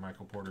second-year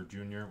Michael Porter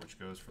Jr., which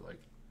goes for like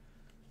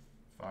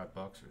 $5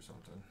 or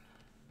something.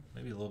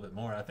 Maybe a little bit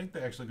more. I think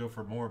they actually go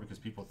for more because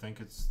people think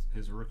it's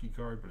his rookie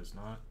card, but it's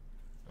not.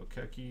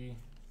 Okeke.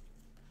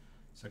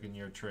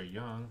 Second-year Trey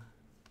Young.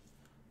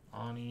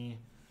 Ani.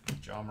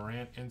 John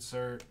Morant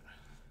insert.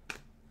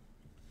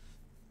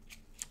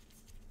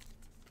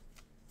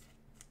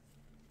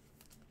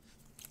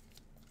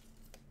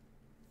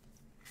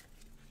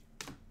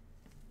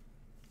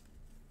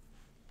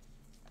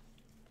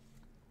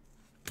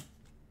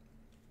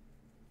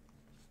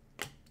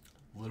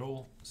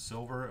 Little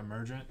silver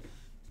emergent.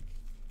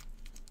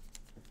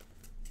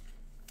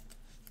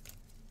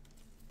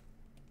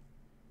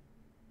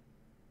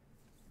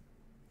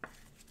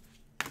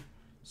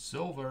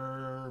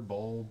 Silver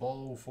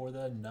bowl for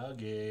the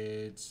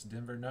Nuggets.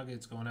 Denver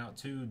Nuggets going out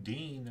to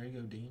Dean. There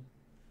you go, Dean.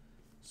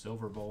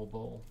 Silver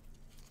bowl.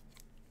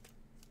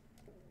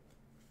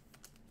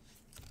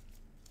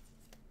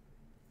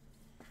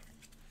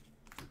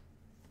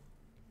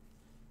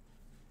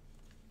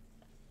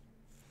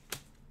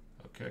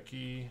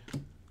 Keki.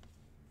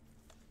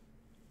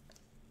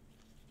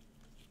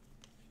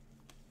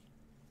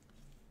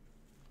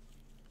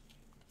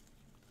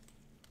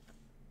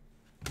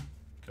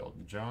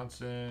 Kelton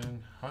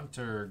Johnson.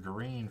 Hunter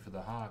Green for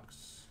the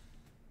Hawks.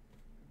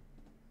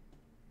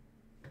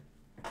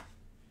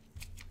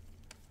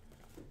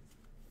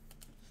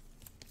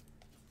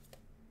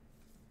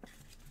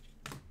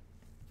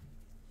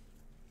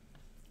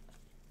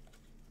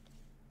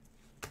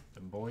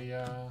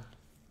 Boya.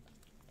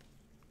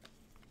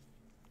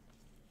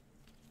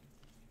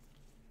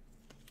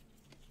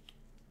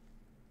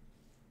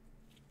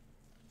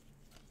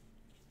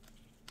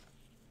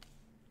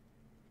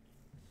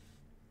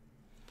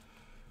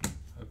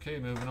 Okay,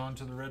 moving on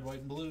to the red, white,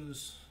 and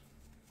blues.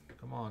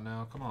 Come on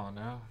now, come on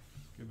now.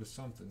 Give us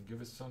something, give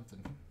us something.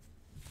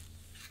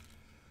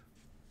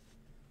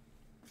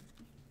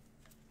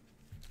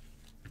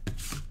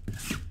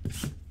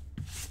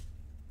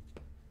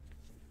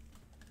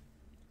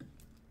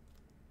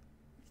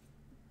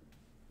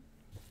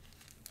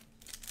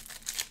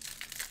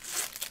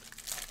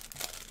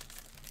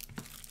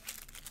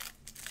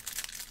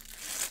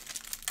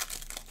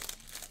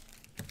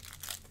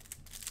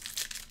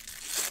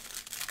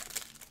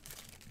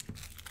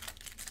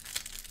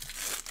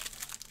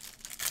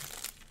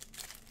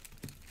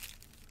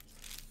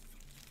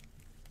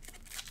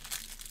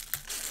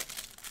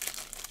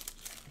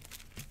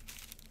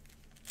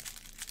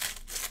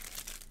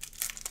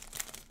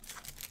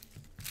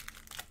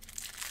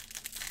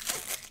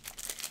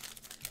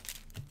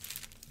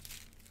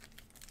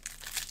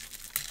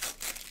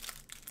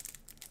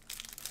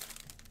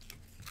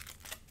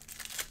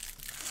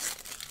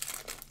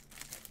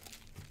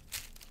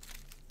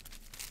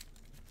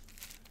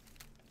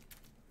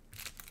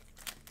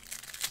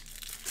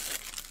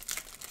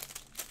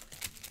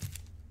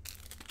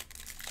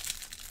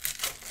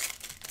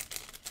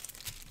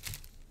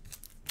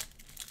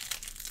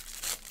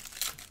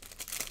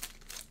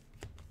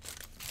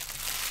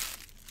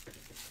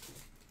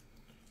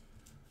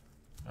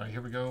 All right,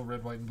 here we go.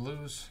 Red, white, and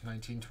blues.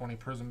 1920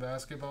 Prizm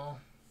basketball.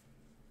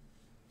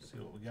 See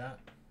what we got.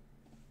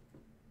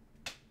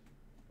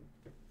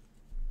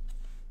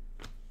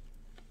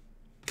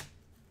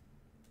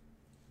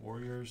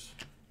 Warriors.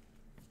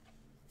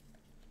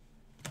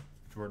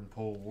 Jordan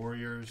Poole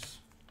Warriors.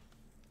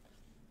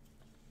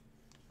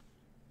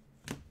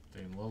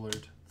 Dame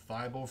Lillard.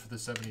 Thibault for the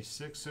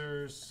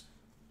 76ers.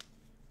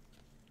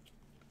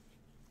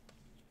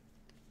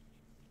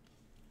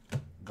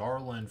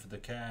 Garland for the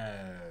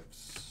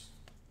Cavs.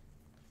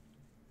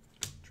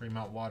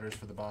 Tremont Waters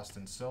for the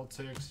Boston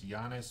Celtics.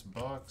 Giannis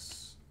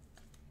Bucks.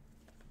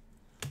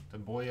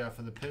 Demboya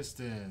for the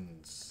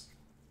Pistons.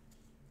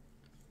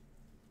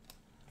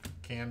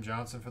 Cam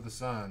Johnson for the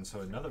Suns. So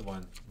another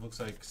one. Looks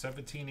like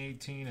 17,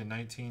 18, and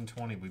 19,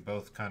 20. We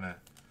both kind of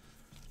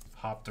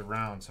hopped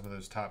around some of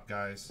those top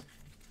guys.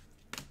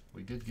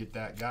 We did get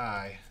that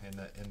guy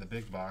in the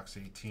big box,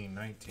 18,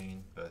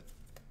 19, but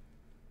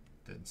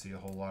didn't see a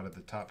whole lot of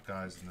the top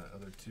guys in the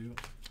other two.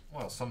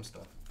 Well, some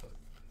stuff, but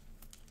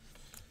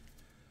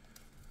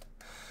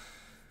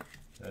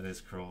that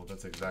is cruel.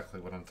 That's exactly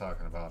what I'm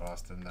talking about,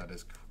 Austin. That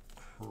is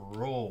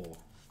cruel.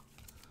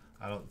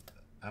 I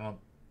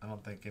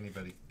don't think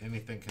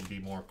anything can be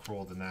more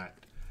cruel than that.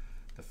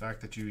 The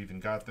fact that you even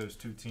got those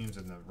two teams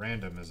in the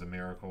random is a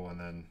miracle, and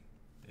then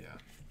yeah.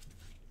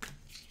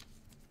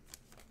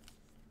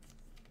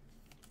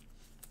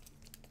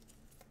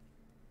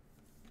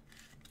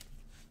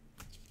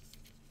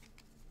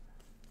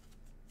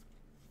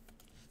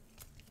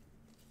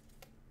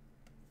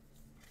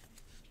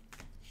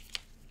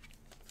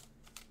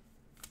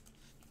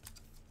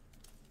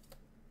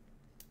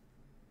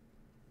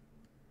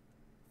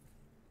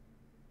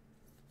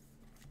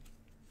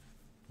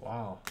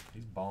 Wow,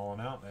 he's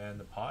balling out, man.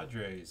 The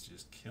Padres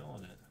just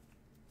killing it.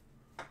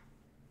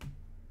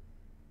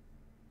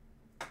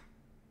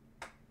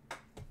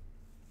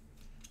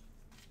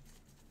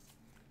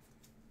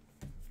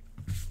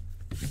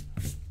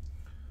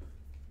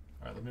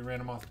 All right, let me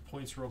random off the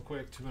points real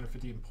quick.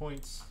 250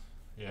 points.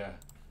 Yeah. Yeah,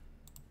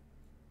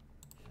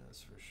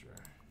 that's for sure.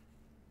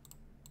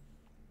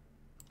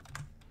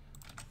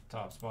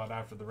 Top spot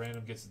after the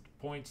random gets the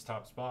points.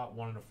 Top spot,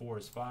 1 and a 4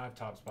 is 5.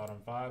 Top spot on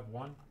 5,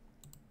 1,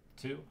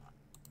 2,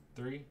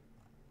 3,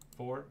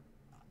 4,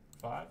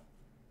 5.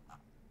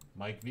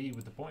 Mike V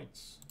with the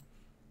points.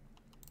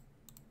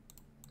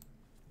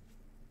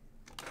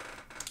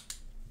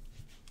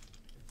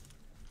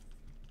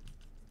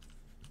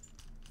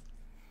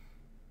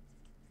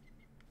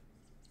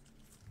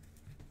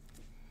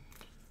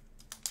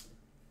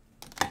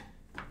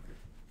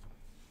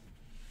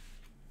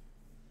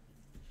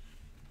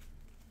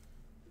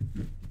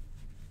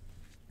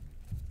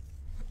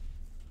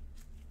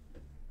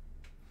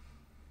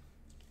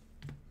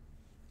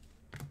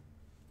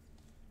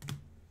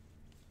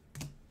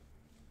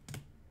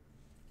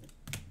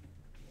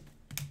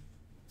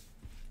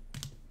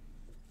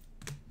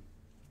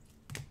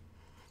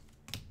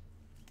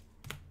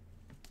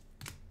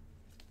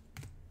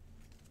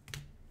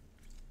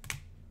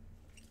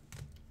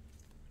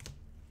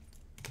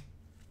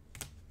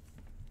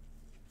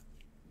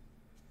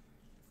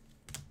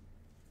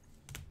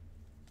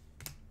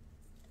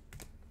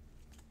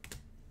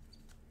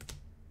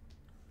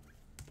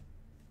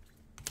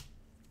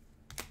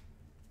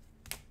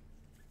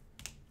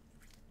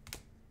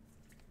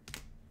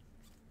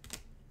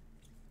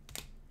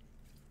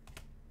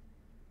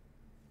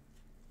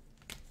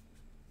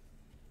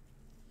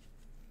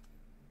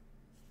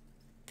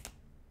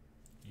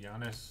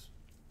 Giannis.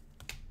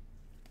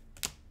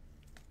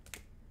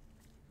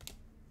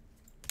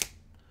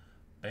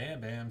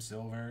 Bam Bam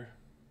silver.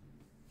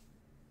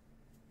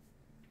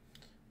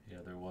 Yeah,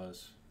 there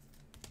was.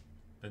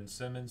 Ben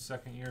Simmons,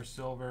 second year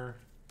silver.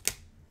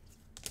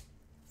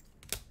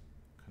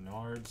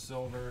 Kennard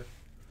silver.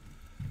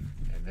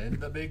 And then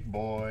the big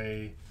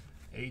boy,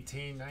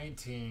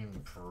 18-19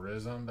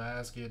 Prizm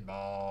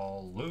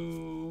basketball,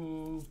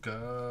 Luka.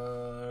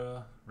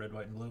 Red,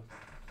 white, and blue.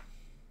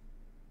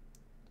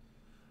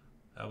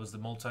 That was the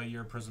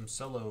multi-year Prizm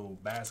CELLO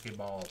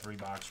basketball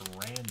 3-box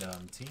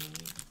random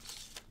teams.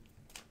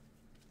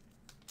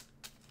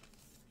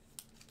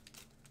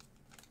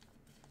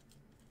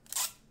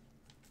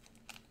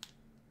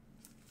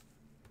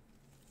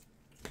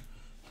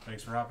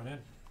 Thanks for hopping in.